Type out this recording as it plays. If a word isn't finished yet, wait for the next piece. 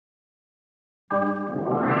I'm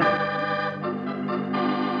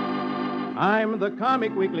the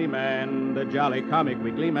Comic Weekly Man, the jolly Comic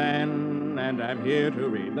Weekly Man, and I'm here to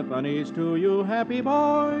read the funnies to you happy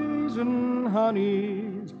boys and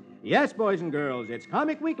honeys. Yes, boys and girls, it's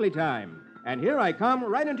Comic Weekly time. And here I come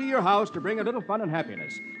right into your house to bring a little fun and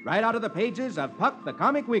happiness. Right out of the pages of Puck the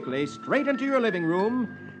Comic Weekly, straight into your living room,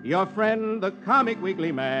 your friend, the Comic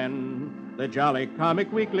Weekly Man, the jolly Comic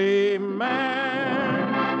Weekly Man.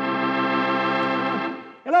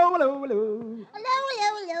 Hello, hello, hello. Hello, hello,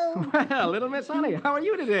 hello. Well, little Miss Honey, how are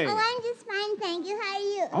you today? Oh, I'm just fine, thank you. How are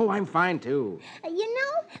you? Oh, I'm fine, too. We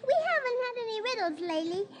haven't had any riddles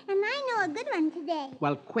lately, and I know a good one today.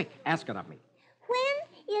 Well, quick, ask it of me. When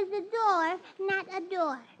is a door not a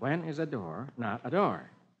door? When is a door not a door?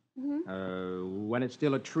 Mm-hmm. When it's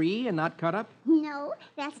still a tree and not cut up? No,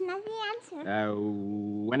 that's not the answer.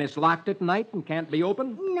 When it's locked at night and can't be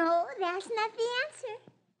opened? No, that's not the answer.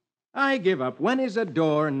 I give up. When is a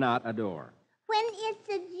door not a door? When it's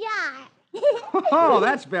a jar. Oh,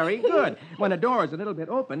 that's very good. When a door is a little bit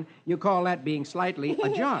open, you call that being slightly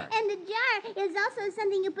ajar. And a jar is also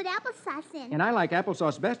something you put applesauce in. And I like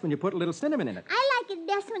applesauce best when you put a little cinnamon in it. I like it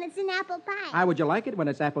best when it's in apple pie. How would you like it when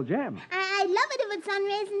it's apple jam? I love it if it's on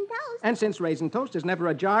raisin toast. And since raisin toast is never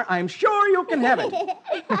a jar, I'm sure you can have it. All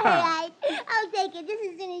right, I'll take it just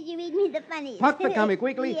as soon as you read me the funnies. Puck the Comic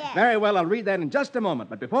Weekly? Yes. Very well, I'll read that in just a moment.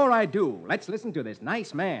 But before I do, let's listen to this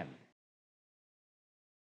nice man.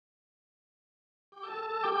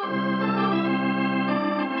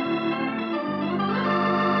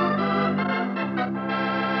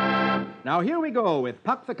 Now, here we go with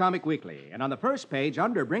Puck the Comic Weekly. And on the first page,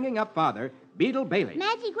 under Bringing Up Father, Beetle Bailey.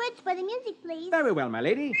 Magic words for the music, please. Very well, my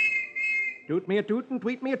lady. Toot me a toot and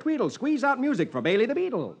tweet me a tweedle. Squeeze out music for Bailey the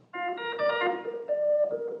Beetle.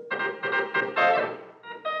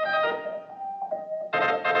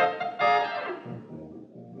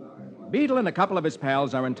 Beetle and a couple of his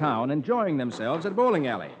pals are in town enjoying themselves at a bowling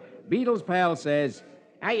alley. Beetle's pal says,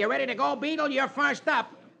 "Hey, you ready to go, Beetle? You're first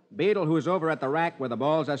up." Beetle, who's over at the rack where the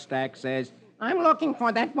balls are stacked, says, "I'm looking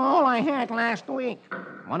for that ball I had last week."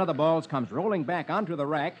 One of the balls comes rolling back onto the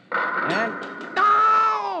rack and...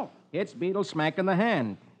 Oh! Hits Beetle smack in the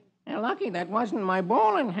hand. Lucky that wasn't my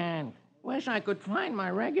bowling hand. Wish I could find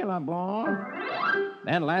my regular ball.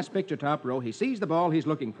 Then, last picture, top row, he sees the ball he's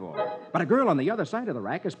looking for. But a girl on the other side of the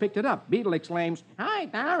rack has picked it up. Beetle exclaims, "Hi,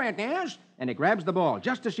 there it is." And he grabs the ball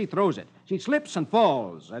just as she throws it. She slips and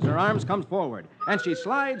falls as her arms come forward. And she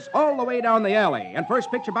slides all the way down the alley. And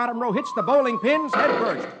first picture, bottom row, hits the bowling pins head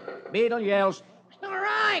first. Beetle yells,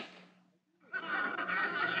 "Strike!"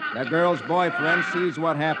 The girl's boyfriend sees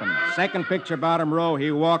what happened. Second picture, bottom row,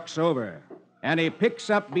 he walks over. And he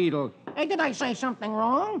picks up Beetle. "Hey, did I say something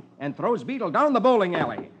wrong?" And throws Beetle down the bowling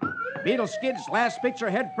alley. Beetle skids last picture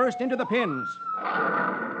head first into the pins.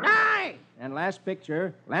 "Hey!" And last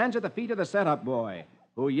picture lands at the feet of the setup boy,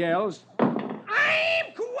 who yells,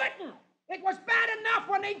 "I'm quitting! It was bad enough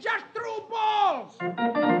when they just threw balls!"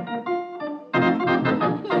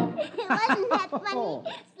 Wasn't that funny?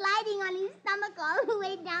 Sliding on his stomach all the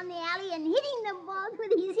way down the alley and hitting the balls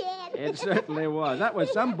with his head. It certainly was. That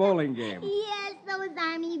was some bowling game. Yes, those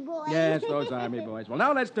army boys. Yes, those army boys. Well,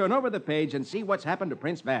 now let's turn over the page and see what's happened to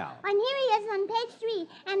Prince Val. And here he is on page 3.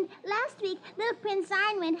 And last week, little Prince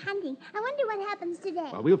Iron went hunting. I wonder what happens today.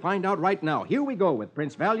 Well, we'll find out right now. Here we go with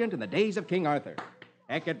Prince Valiant in the days of King Arthur.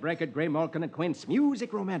 Hackett, Brackett, Grey Malkin, and Quince.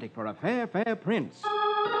 Music romantic for a fair, fair prince.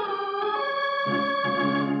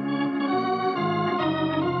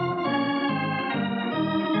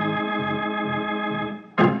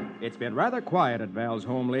 It's been rather quiet at Val's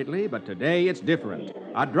home lately, but today it's different.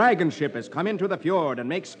 A dragon ship has come into the fjord and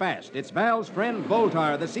makes fast. It's Val's friend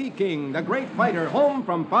Boltar, the Sea King, the great fighter, home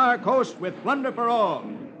from far coast with plunder for all.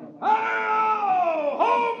 Hi-yo!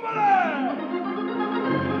 Homeland!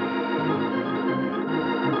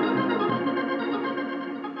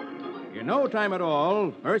 In no time at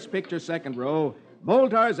all, first picture, second row,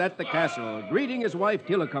 Boltar's at the castle, greeting his wife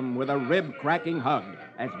Tillicum with a rib-cracking hug,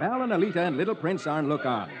 as Val and Alita and little Prince Arn look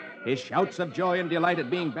on. His shouts of joy and delight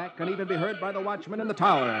at being back can even be heard by the watchman in the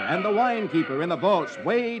tower and the winekeeper in the vaults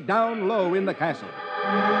way down low in the castle.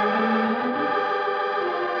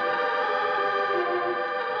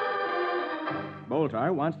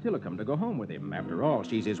 Boltar wants Tillicum to go home with him. After all,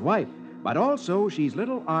 she's his wife. But also, she's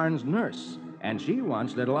little Arn's nurse, and she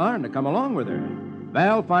wants little Arn to come along with her.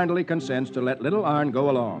 Val finally consents to let little Arn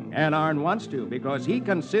go along, and Arn wants to because he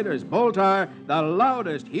considers Boltar the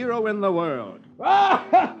loudest hero in the world.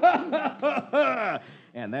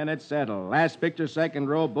 And then it's settled. Last picture, second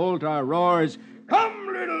row, Boltar roars, "Come,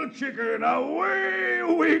 little chicken, away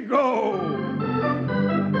we go!"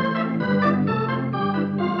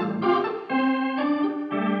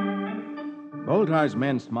 Boltar's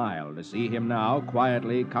men smile to see him now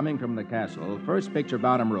quietly coming from the castle, first picture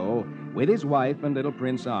bottom row, with his wife and little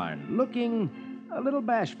Prince Arn, looking a little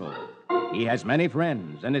bashful. He has many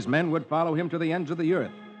friends, and his men would follow him to the ends of the earth.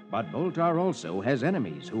 But Boltar also has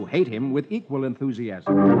enemies who hate him with equal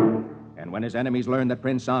enthusiasm. And when his enemies learn that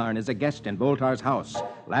Prince Arn is a guest in Boltar's house,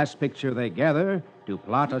 last picture they gather to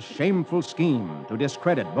plot a shameful scheme to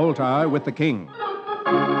discredit Boltar with the king.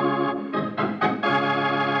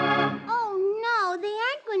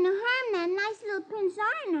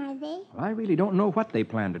 I really don't know what they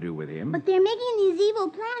plan to do with him. But they're making these evil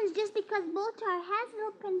plans just because Boltar has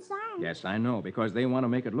little Prince Arn. Yes, I know, because they want to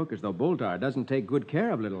make it look as though Boltar doesn't take good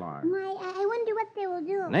care of little Arn. I wonder what they will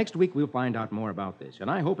do. Next week we'll find out more about this, and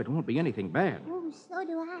I hope it won't be anything bad. Oh, so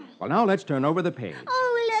do I. Well, now let's turn over the page.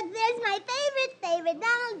 Oh, look, there's my favorite,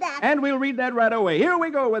 Donald Duck. And we'll read that right away. Here we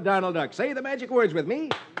go with Donald Duck. Say the magic words with me.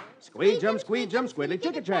 Squeeze jump, squiddly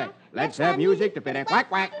chicka chack. Let's have music to fit in quack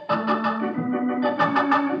quack.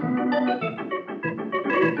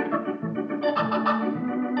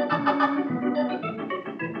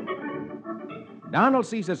 Donald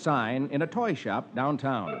sees a sign in a toy shop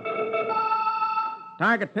downtown.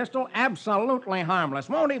 Target pistol, absolutely harmless.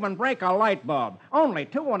 Won't even break a light bulb. Only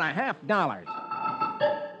 $2.50.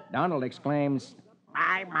 Donald exclaims,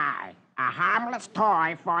 My, a harmless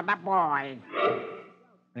toy for the boy.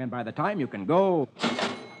 And by the time you can go,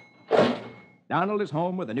 Donald is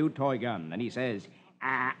home with a new toy gun, and he says,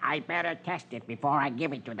 I better test it before I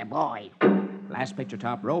give it to the boy. Last picture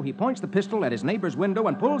top row, he points the pistol at his neighbor's window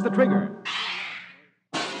and pulls the trigger.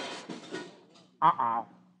 Uh-oh.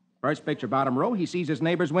 First picture bottom row, he sees his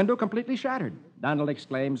neighbor's window completely shattered. Donald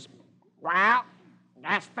exclaims, Well,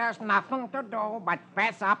 guess there's nothing to do but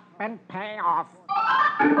fess up and pay off.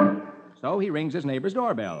 So he rings his neighbor's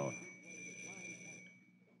doorbell.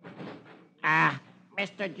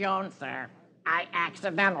 Mr. Jones, sir, I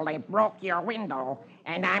accidentally broke your window,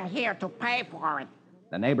 and I'm here to pay for it.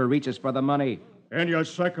 The neighbor reaches for the money. And your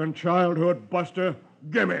second childhood, Buster?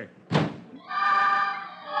 Gimme.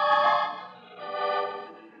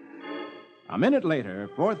 A minute later,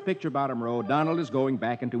 fourth picture bottom row, Donald is going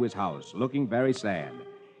back into his house, looking very sad.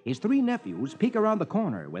 His three nephews peek around the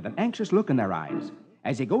corner with an anxious look in their eyes.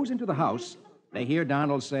 As he goes into the house, they hear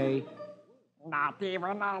Donald say, Not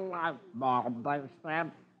even a light bulb, they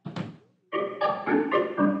said.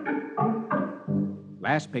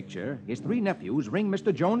 Last picture, his three nephews ring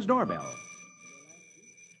Mr. Jones' doorbell.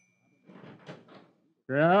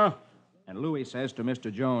 Yeah? And Louis says to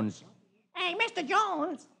Mr. Jones, Hey, Mr.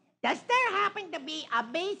 Jones, does there happen to be a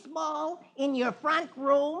baseball in your front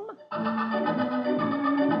room?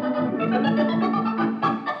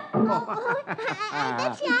 I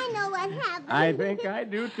bet you I know what happened. I think I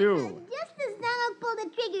do, too. Just as Donald pulled the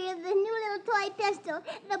trigger of the new little toy pistol,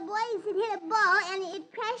 the boys had hit a ball, and it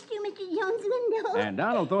crashed through Mr. Jones' window. And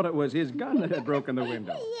Donald thought it was his gun that had broken the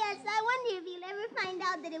window. Yes, I wonder if he'll ever find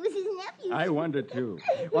out that it was his nephew. I wonder, too.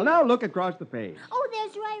 Well, now look across the page. Oh,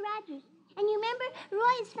 there's Roy Rogers. And you remember,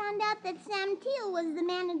 Roy's found out that Sam Teal was the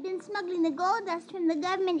man who'd been smuggling the gold dust from the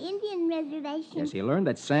government Indian reservation. Yes, he learned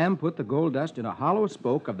that Sam put the gold dust in a hollow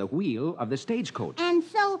spoke of the wheel of the stagecoach. And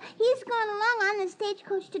so he's gone along on the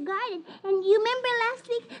stagecoach to guard it. And you remember last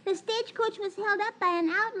week, the stagecoach was held up by an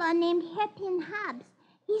outlaw named Hairpin Hobbs.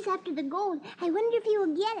 He's after the gold. I wonder if he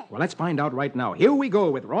will get it. Well, let's find out right now. Here we go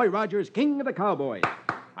with Roy Rogers, King of the Cowboys.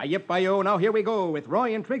 Hi-yip-hi-yo. Now here we go with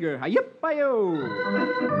Roy and Trigger. Hi-yip-hi-yo.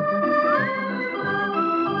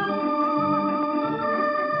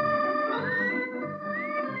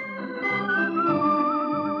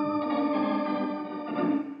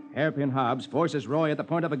 Hairpin Hobbs forces Roy at the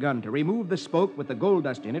point of a gun to remove the spoke with the gold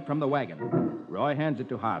dust in it from the wagon. Roy hands it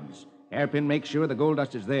to Hobbs. Hairpin makes sure the gold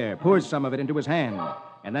dust is there, pours some of it into his hand,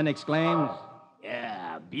 and then exclaims,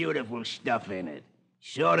 Yeah, beautiful stuff in it.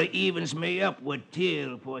 Sort of evens me up with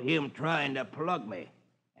Till for him trying to plug me.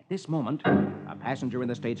 At this moment, a passenger in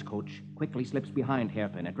the stagecoach quickly slips behind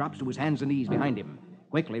Hairpin and drops to his hands and knees behind him.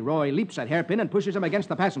 Quickly, Roy leaps at Hairpin and pushes him against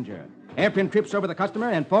the passenger. Hairpin trips over the customer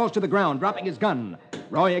and falls to the ground, dropping his gun.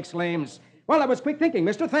 Roy exclaims, Well, that was quick thinking,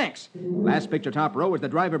 mister. Thanks. Last picture top row, as the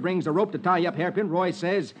driver brings a rope to tie up Hairpin, Roy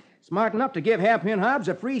says, Smart enough to give Hairpin Hobbs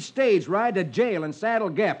a free stage ride to jail in Saddle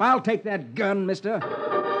Gap. I'll take that gun, mister.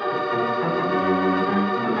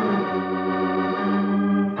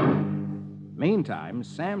 Meantime,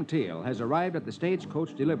 Sam Teal has arrived at the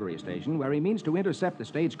stagecoach delivery station where he means to intercept the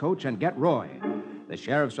stagecoach and get Roy. The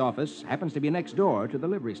sheriff's office happens to be next door to the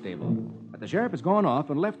livery stable. But the sheriff has gone off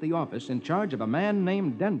and left the office in charge of a man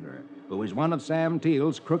named Denver, who is one of Sam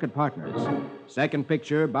Teal's crooked partners. Second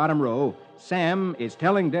picture, bottom row, Sam is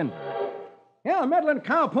telling Denver. Yeah, a meddling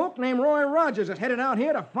cowpoke named Roy Rogers is headed out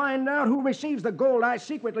here to find out who receives the gold I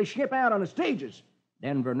secretly ship out on the stages.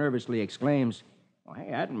 Denver nervously exclaims, Well,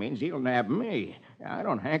 hey, that means he'll nab me. I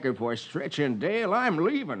don't hanker for a stretch in Dale. I'm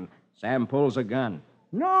leaving. Sam pulls a gun.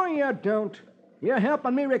 No, you don't. You're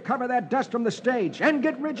helping me recover that dust from the stage and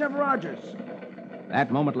get rid of Rogers.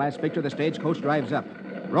 That moment, last picture, the stagecoach drives up.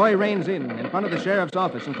 Roy reins in front of the sheriff's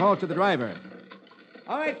office and calls to the driver.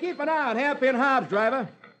 All right, keep an eye on Hairpin Hobbs, driver.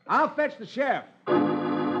 I'll fetch the sheriff. Oh,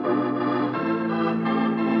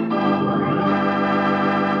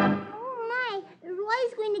 my.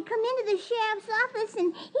 Roy's going to come into the sheriff's office,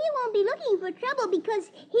 and he won't be looking for trouble because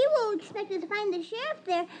he will expect us to find the sheriff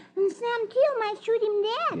there, and Sam Teal might shoot him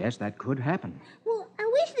dead. Yes, that could happen. Well, I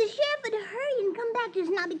wish the sheriff would hurry and come back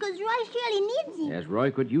just now because Roy surely needs him. Yes,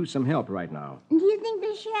 Roy could use some help right now. Do you think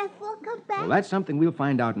the sheriff will come back? Well, that's something we'll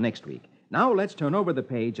find out next week. Now let's turn over the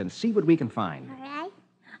page and see what we can find. All right.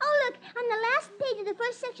 Oh, look, on the last page of the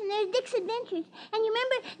first section, there's Dick's adventures. And you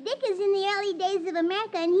remember, Dick is in the early days of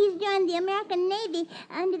America, and he's joined the American Navy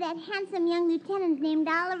under that handsome young lieutenant named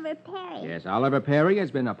Oliver Perry. Yes, Oliver Perry has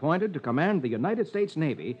been appointed to command the United States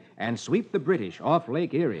Navy and sweep the British off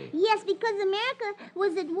Lake Erie. Yes, because America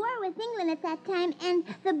was at war with England at that time, and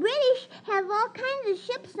the British have all kinds of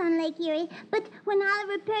ships on Lake Erie. But when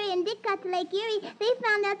Oliver Perry and Dick got to Lake Erie, they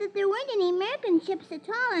found out that there weren't any American ships at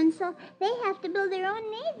all, and so they have to build their own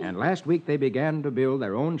navy. And last week they began to build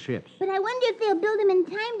their own ships. But I wonder if they'll build them in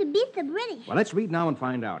time to beat the British. Well, let's read now and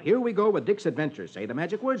find out. Here we go with Dick's adventures. Say the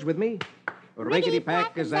magic words with me.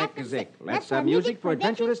 Rickety-pack, kazak, kazik. Let's have music for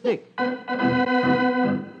Adventurous Dick.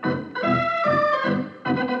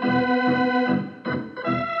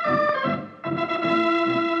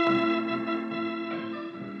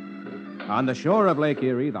 On the shore of Lake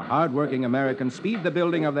Erie, the hard-working Americans speed the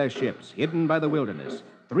building of their ships, hidden by the wilderness.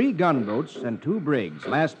 3 gunboats and 2 brigs,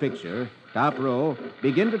 last picture, top row,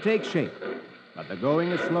 begin to take shape. But the going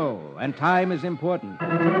is slow, and time is important.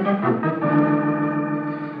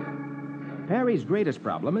 Perry's greatest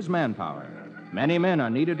problem is manpower. Many men are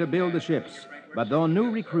needed to build the ships. But though new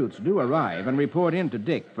recruits do arrive and report in to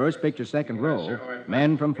Dick, first picture, second row,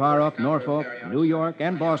 men from far off Norfolk, New York,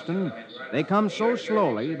 and Boston, they come so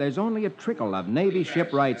slowly there's only a trickle of Navy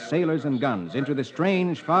shipwrights, sailors, and guns into the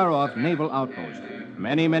strange, far-off naval outpost.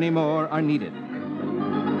 Many, many more are needed.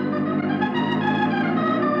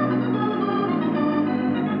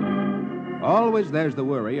 Always there's the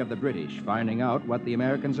worry of the British finding out what the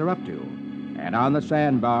Americans are up to. And on the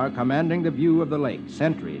sandbar, commanding the view of the lake,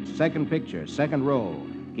 sentries, second picture, second row,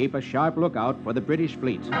 keep a sharp lookout for the British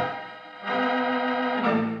fleet.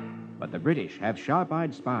 But the British have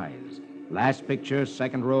sharp-eyed spies. Last picture,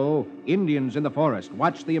 second row, Indians in the forest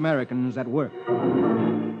watch the Americans at work.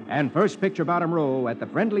 And first picture, bottom row, at the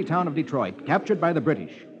friendly town of Detroit, captured by the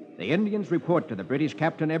British. The Indians report to the British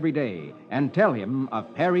captain every day and tell him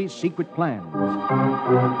of Perry's secret plans.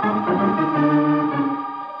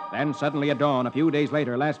 Then suddenly at dawn, a few days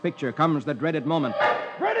later, last picture, comes the dreaded moment.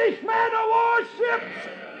 British man-o-war ships!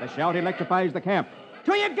 The shout electrifies the camp.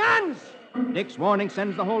 To your guns! Dick's warning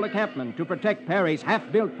sends the whole encampment to protect Perry's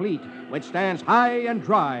half-built fleet, which stands high and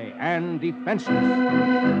dry and defenseless. Ooh,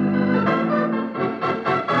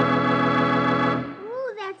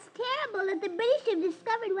 that's terrible that the British have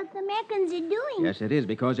discovered what the Americans are doing. Yes, it is,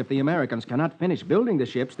 because if the Americans cannot finish building the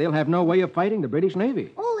ships, they'll have no way of fighting the British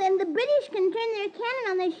Navy. Oh, and the British can turn their cannon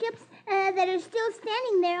on their ships that are still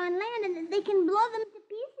standing there on land, and they can blow them to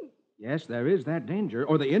pieces. Yes, there is that danger.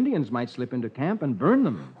 Or the Indians might slip into camp and burn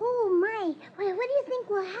them. Oh, my. Well, what do you think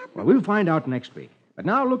will happen? Well, we'll find out next week. But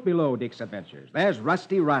now look below Dick's adventures. There's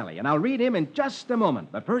Rusty Riley, and I'll read him in just a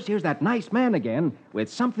moment. But first, here's that nice man again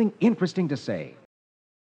with something interesting to say.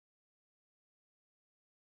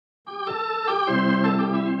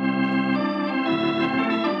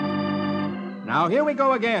 Now, here we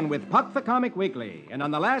go again with Puck the Comic Weekly. And on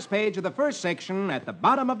the last page of the first section, at the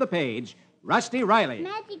bottom of the page, Rusty Riley.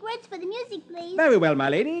 Magic words for the music, please. Very well, my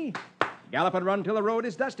lady. Gallop and run till the road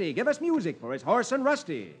is dusty. Give us music for his horse and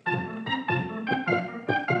Rusty.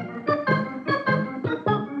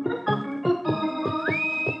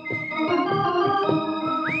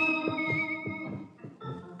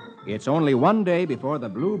 It's only one day before the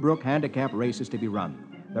Blue Brook Handicap race is to be run.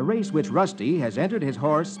 The race which Rusty has entered his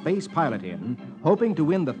horse, Space Pilot, in, hoping to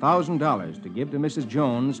win the $1,000 to give to Mrs.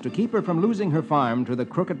 Jones to keep her from losing her farm to the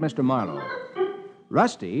crooked Mr. Marlowe.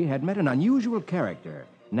 Rusty had met an unusual character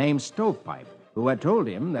named Stovepipe, who had told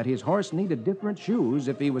him that his horse needed different shoes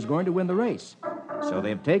if he was going to win the race. So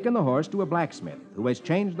they've taken the horse to a blacksmith, who has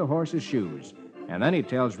changed the horse's shoes. And then he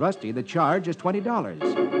tells Rusty the charge is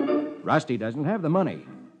 $20. Rusty doesn't have the money.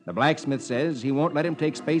 The blacksmith says he won't let him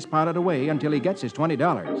take Space Pilot away until he gets his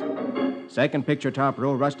 $20. Second picture, top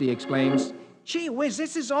row, Rusty exclaims, Gee whiz,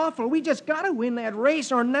 this is awful. We just gotta win that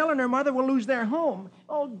race or Nell and her mother will lose their home.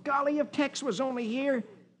 Oh, golly, if Tex was only here.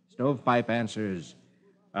 Stovepipe answers,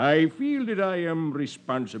 I feel that I am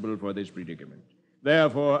responsible for this predicament.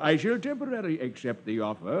 Therefore, I shall temporarily accept the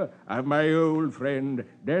offer of my old friend,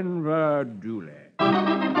 Denver Dooley.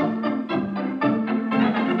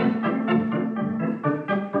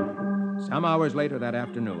 Some hours later that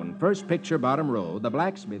afternoon, first picture, bottom row, the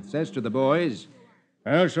blacksmith says to the boys,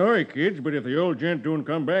 Well, sorry, kids, but if the old gent don't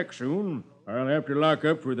come back soon, I'll have to lock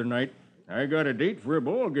up for the night. I got a date for a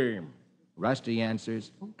ball game. Rusty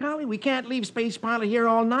answers, Golly, we can't leave Space Pilot here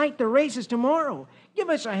all night. The race is tomorrow. Give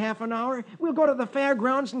us a half an hour. We'll go to the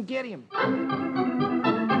fairgrounds and get him.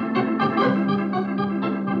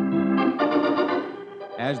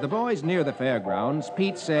 As the boys near the fairgrounds,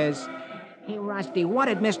 Pete says, Hey, Rusty, what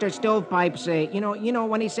did Mr. Stovepipe say? You know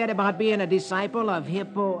when he said about being a disciple of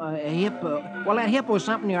Hippo? Well, that Hippo's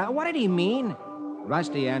something here. What did he mean?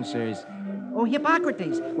 Rusty answers, Oh,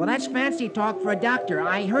 Hippocrates. Well, that's fancy talk for a doctor.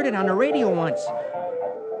 I heard it on the radio once.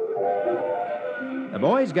 The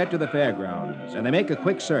boys get to the fairgrounds, and they make a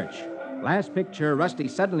quick search. Last picture, Rusty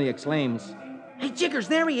suddenly exclaims, Hey, Jiggers,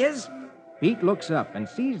 there he is. Pete looks up and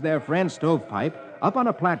sees their friend Stovepipe up on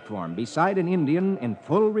a platform beside an Indian in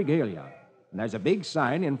full regalia. And there's a big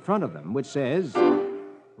sign in front of them which says,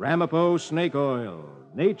 Ramapo Snake Oil,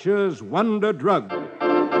 nature's wonder drug.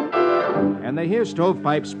 And they hear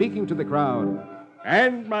Stovepipe speaking to the crowd.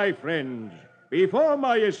 And, my friends, before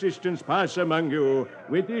my assistants pass among you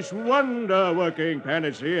with this wonder-working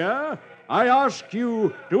panacea, I ask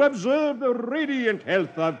you to observe the radiant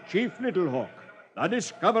health of Chief Littlehawk, the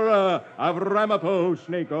discoverer of Ramapo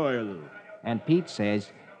Snake Oil. And Pete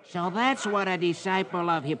says, So that's what a disciple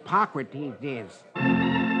of Hippocrates is.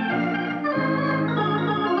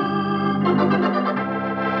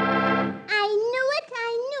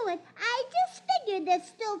 That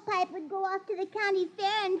Stovepipe would go off to the county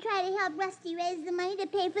fair and try to help Rusty raise the money to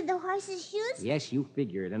pay for the horse's shoes? Yes, you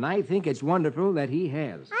figured, and I think it's wonderful that he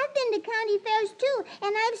has. I've been to county fairs, too,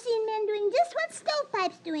 and I've seen men doing just what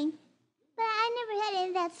Stovepipe's doing. But I never had any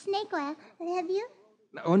of that snake oil. Have you?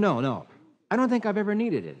 Oh, no. I don't think I've ever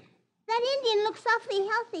needed it. That Indian looks awfully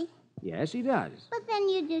healthy. Yes, he does. But then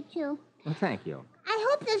you do, too. Well, thank you. I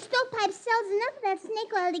hope the Stovepipe sells enough of that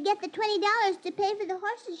snake oil to get the $20 to pay for the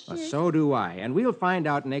horse's shoes. Well, so do I, and we'll find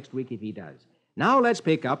out next week if he does. Now let's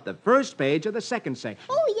pick up the first page of the second section.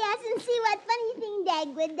 Oh, yes, and see what funny thing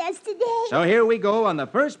Dagwood does today. So here we go on the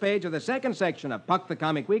first page of the second section of Puck the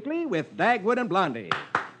Comic Weekly with Dagwood and Blondie.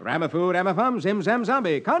 Ramafood, Ramafum, Zim Zam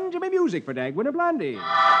Zombie. Conjure me music for Dagwood and Blondie.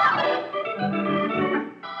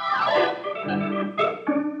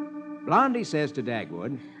 Blondie says to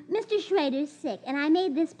Dagwood, Mr. Schrader's sick, and I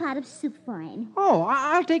made this pot of soup for him. Oh,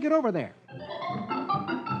 I'll take it over there.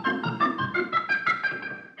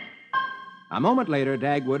 A moment later,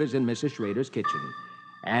 Dagwood is in Mrs. Schrader's kitchen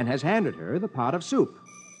and has handed her the pot of soup.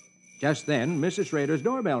 Just then, Mrs. Schrader's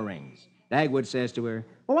doorbell rings. Dagwood says to her,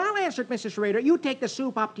 Oh, I'll answer it, Mrs. Schrader. You take the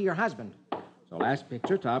soup up to your husband. So last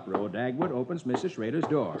picture, top row, Dagwood opens Mrs. Schrader's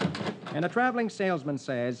door. And a traveling salesman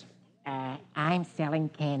says, I'm selling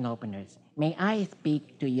can openers. May I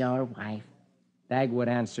speak to your wife? Dagwood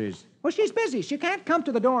answers, Well, she's busy. She can't come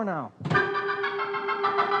to the door now.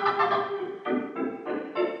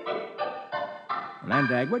 And then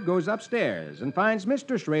Dagwood goes upstairs and finds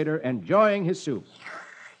Mr. Schrader enjoying his soup.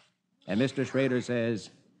 And Mr. Schrader says,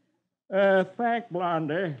 Thank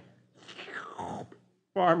Blondie.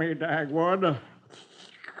 For me, Dagwood.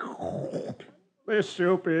 This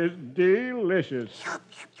soup is delicious.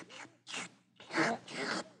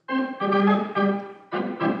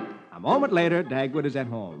 A moment later, Dagwood is at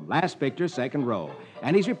home. Last picture, second row.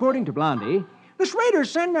 And he's reporting to Blondie. The Schraders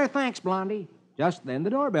send their thanks, Blondie. Just then the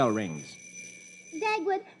doorbell rings.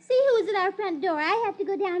 Dagwood, see who's at our front door. I have to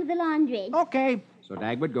go down to the laundry. Okay. So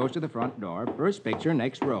Dagwood goes to the front door, first picture,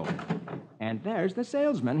 next row. And there's the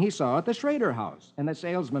salesman he saw at the Schrader house. And the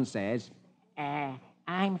salesman says,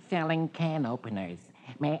 I'm selling can openers.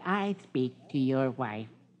 May I speak to your wife?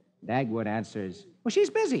 Dagwood answers, Well, she's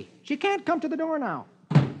busy. She can't come to the door now.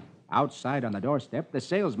 Outside on the doorstep, the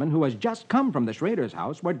salesman who has just come from the Schrader's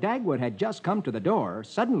house, where Dagwood had just come to the door,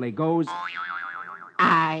 suddenly goes,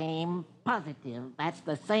 I'm positive that's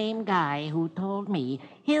the same guy who told me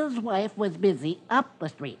his wife was busy up the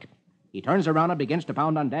street. He turns around and begins to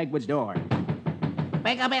pound on Dagwood's door.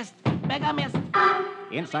 Bigamist! Bigamist!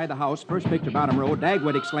 Inside the house, first picture, bottom row,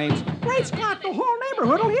 Dagwood exclaims, Great Scott, the whole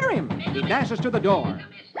neighborhood will hear him. He dashes to the door.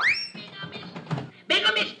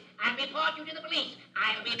 Bigamist! I'll report you to the police.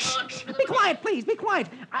 I'll report Be quiet, please. Be quiet.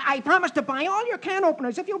 I promise to buy all your can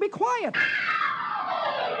openers if you'll be quiet.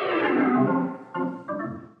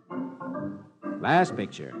 Last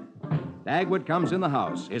picture. Dagwood comes in the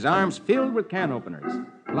house, his arms filled with can openers.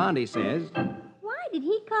 Blondie says, Why did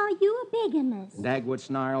he call you a bigamist? Dagwood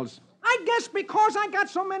snarls, I guess because I got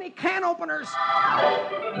so many can openers.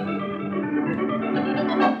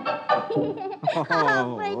 Oh, poor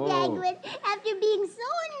Dagwood. After being so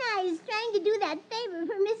nice trying to do that favor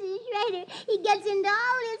for Mrs. Schrader, he gets into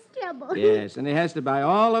all this trouble. yes, and he has to buy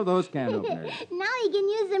all of those can openers. Now he can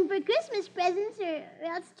use them for Christmas presents or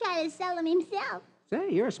else try to sell them himself. Say,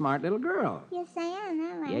 you're a smart little girl. Yes, I am,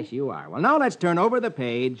 aren't I? Yes, you are. Well, now let's turn over the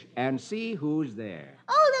page and see who's there.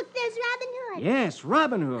 Oh, look, there's Robin Hood. Yes,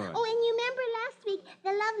 Robin Hood. Oh, and you remember last week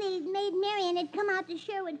the lovely maid Marian had come out to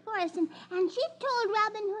Sherwood Forest, and she told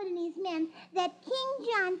Robin Hood and his men that King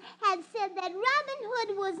John had said that Robin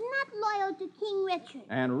Hood was not loyal to King Richard.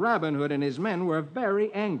 And Robin Hood and his men were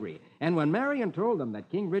very angry. And when Marian told them that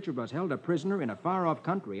King Richard was held a prisoner in a far-off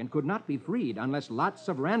country and could not be freed unless lots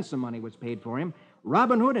of ransom money was paid for him,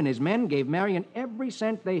 Robin Hood and his men gave Marian every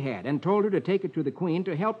cent they had and told her to take it to the Queen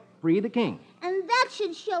to help free the king. And that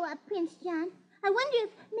should show up, Prince John. I wonder if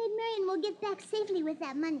Maid Marian will get back safely with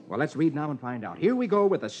that money. Well, let's read now and find out. Here we go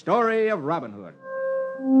with the story of Robin Hood.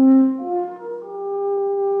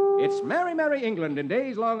 It's merry, merry England in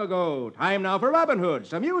days long ago. Time now for Robin Hood.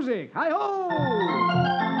 Some music. Hi-ho!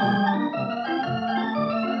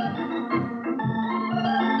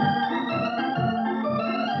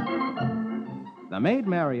 The maid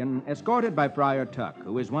Marian, escorted by Friar Tuck,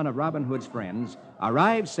 who is one of Robin Hood's friends,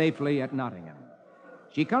 arrives safely at Nottingham.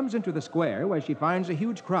 She comes into the square where she finds a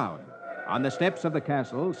huge crowd. On the steps of the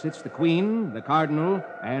castle sits the Queen, the Cardinal,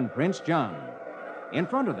 and Prince John. In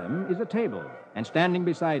front of them is a table, and standing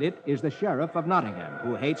beside it is the Sheriff of Nottingham,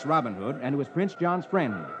 who hates Robin Hood and who is Prince John's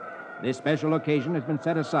friend. This special occasion has been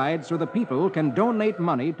set aside so the people can donate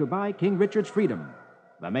money to buy King Richard's freedom.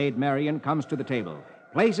 The maid Marian comes to the table,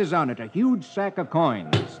 places on it a huge sack of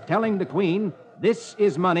coins, telling the Queen this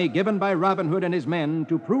is money given by Robin Hood and his men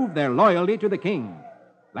to prove their loyalty to the king.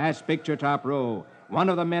 Last picture, top row. One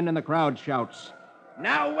of the men in the crowd shouts,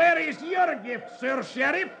 Now where is your gift, Sir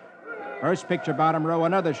Sheriff? First picture, bottom row,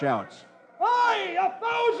 another shouts, Aye,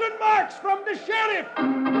 1,000 marks from the sheriff!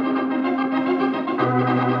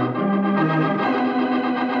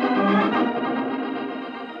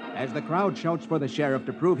 As the crowd shouts for the sheriff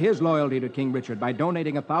to prove his loyalty to King Richard by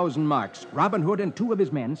donating 1,000 marks, Robin Hood and two of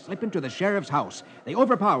his men slip into the sheriff's house. They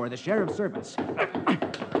overpower the sheriff's servants.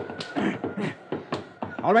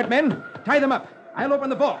 All right, men, tie them up. I'll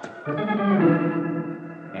open the vault.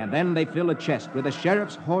 And then they fill a chest with the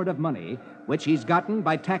sheriff's hoard of money, which he's gotten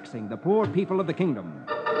by taxing the poor people of the kingdom.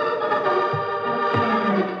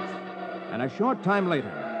 And a short time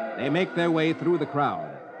later, they make their way through the crowd.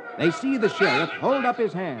 They see the sheriff hold up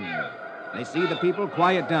his hand. They see the people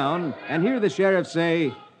quiet down and hear the sheriff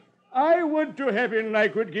say, I would to heaven I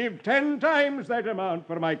could give 10 times that amount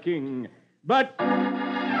for my king, but...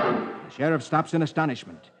 The sheriff stops in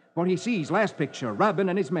astonishment, for he sees, last picture, Robin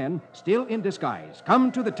and his men, still in disguise,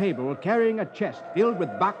 come to the table carrying a chest filled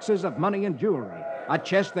with boxes of money and jewelry, a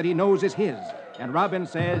chest that he knows is his. And Robin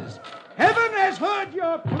says, Heaven has heard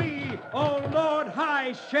your plea, O Lord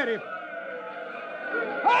High Sheriff.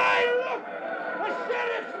 Hey, look! The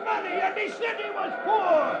sheriff's money, and he said he was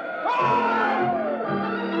poor!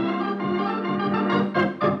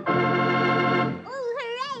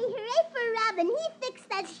 Oh, hooray for Robin. He fixed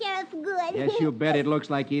that sheriff good. yes, you bet it looks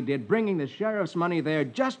like he did, bringing the sheriff's money there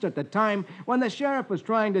just at the time when the sheriff was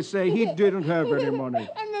trying to say he didn't have any money.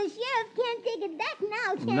 And the sheriff can't take it back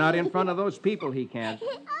now, can Not he? in front of those people, he can't. Oh,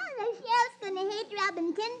 the sheriff's gonna hate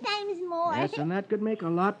Robin 10 times more. Yes, and that could make a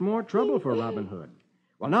lot more trouble for Robin Hood.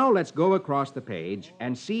 Well, now let's go across the page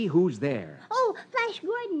and see who's there. Oh, Flash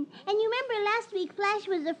Gordon. And you remember last week Flash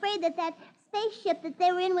was afraid that spaceship that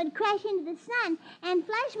they were in would crash into the sun, and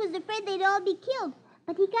Flash was afraid they'd all be killed.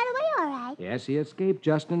 But he got away all right. Yes, he escaped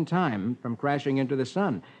just in time from crashing into the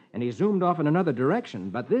sun, and he zoomed off in another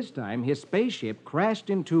direction, but this time his spaceship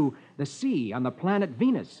crashed into the sea on the planet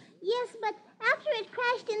Venus. Yes, but after it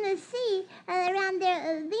crashed in the sea around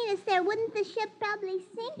there, Venus there, wouldn't the ship probably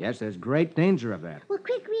sink? Yes, there's great danger of that. Well,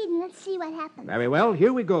 quick read and let's see what happens. Very well,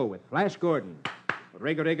 here we go with Flash Gordon.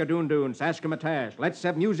 Rig-a-rig-a-doon-doon, Saskimatash. Let's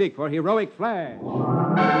have music for heroic Flash.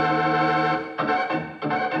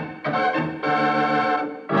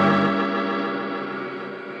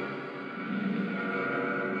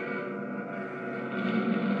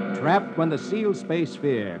 Trapped when the sealed space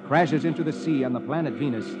sphere crashes into the sea on the planet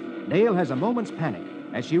Venus, Dale has a moment's panic.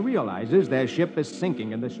 as she realizes their ship is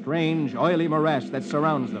sinking in the strange, oily morass that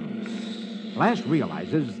surrounds them. Flash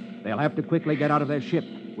realizes they'll have to quickly get out of their ship,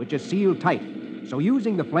 which is sealed tight. So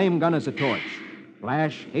using the flame gun as a torch,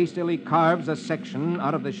 Flash hastily carves a section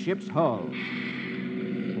out of the ship's hull.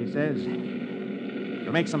 He says,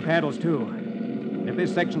 "We'll make some paddles, too. If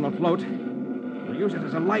this section will float, we'll use it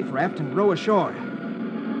as a life raft and row ashore."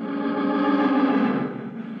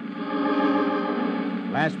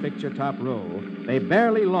 Last picture, top row. They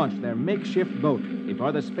barely launch their makeshift boat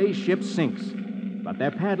before the spaceship sinks. But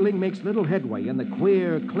their paddling makes little headway in the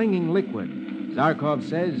queer, clinging liquid. Zarkov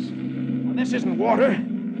says, This isn't water.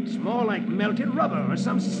 It's more like melted rubber or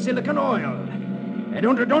some silicon oil. Hey,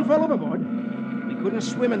 don't fall overboard. We couldn't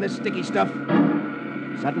swim in this sticky stuff.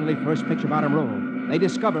 Suddenly, first picture, bottom row, they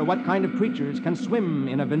discover what kind of creatures can swim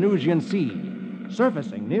in a Venusian sea.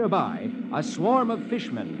 Surfacing nearby, a swarm of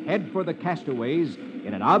fishmen head for the castaways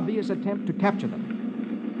in an obvious attempt to capture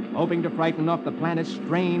them. Hoping to frighten off the planet's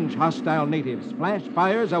strange, hostile natives, Flash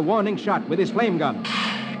fires a warning shot with his flame gun.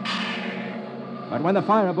 But when the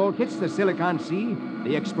firebolt hits the Silicon Sea,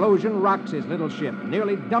 the explosion rocks his little ship,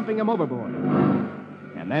 nearly dumping him overboard.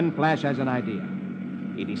 And then Flash has an idea.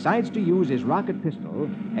 He decides to use his rocket pistol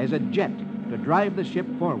as a jet to drive the ship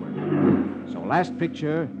forward. So last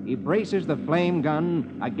picture, he braces the flame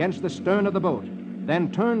gun against the stern of the boat,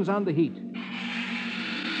 then turns on the heat.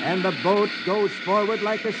 And the boat goes forward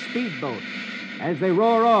like a speedboat. As they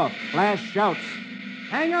roar off, Flash shouts,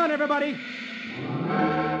 "Hang on, everybody!"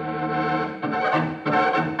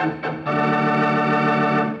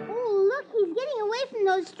 Oh, look, he's getting away from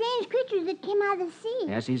those strange creatures that came out of the sea.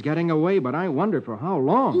 Yes, he's getting away, but I wonder for how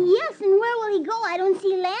long. Yes, and where will he go? I don't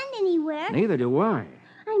see land anywhere. Neither do I.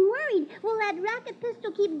 I'm worried. Will that rocket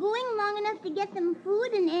pistol keep going long enough to get them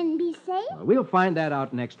food and be safe? Well, we'll find that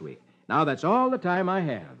out next week. Now, that's all the time I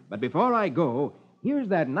have. But before I go, here's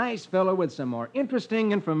that nice fellow with some more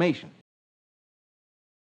interesting information.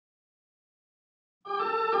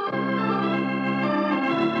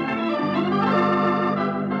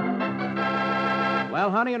 Well,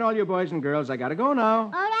 honey, and all you boys and girls, I gotta go now.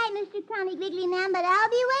 All right, Mr. Comic Wiggly Man, but I'll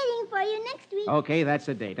be waiting for you next week. Okay, that's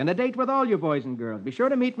a date. And a date with all you boys and girls. Be sure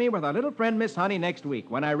to meet me with our little friend, Miss Honey, next week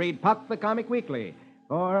when I read Puck the Comic Weekly.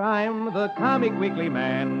 For I'm the Comic Weekly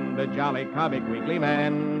Man, the jolly Comic Weekly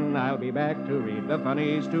Man. I'll be back to read the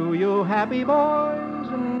funnies to you happy boys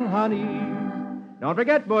and honeys. Don't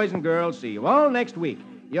forget, boys and girls, see you all next week.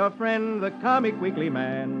 Your friend, the Comic Weekly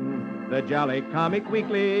Man, the jolly Comic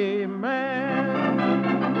Weekly Man.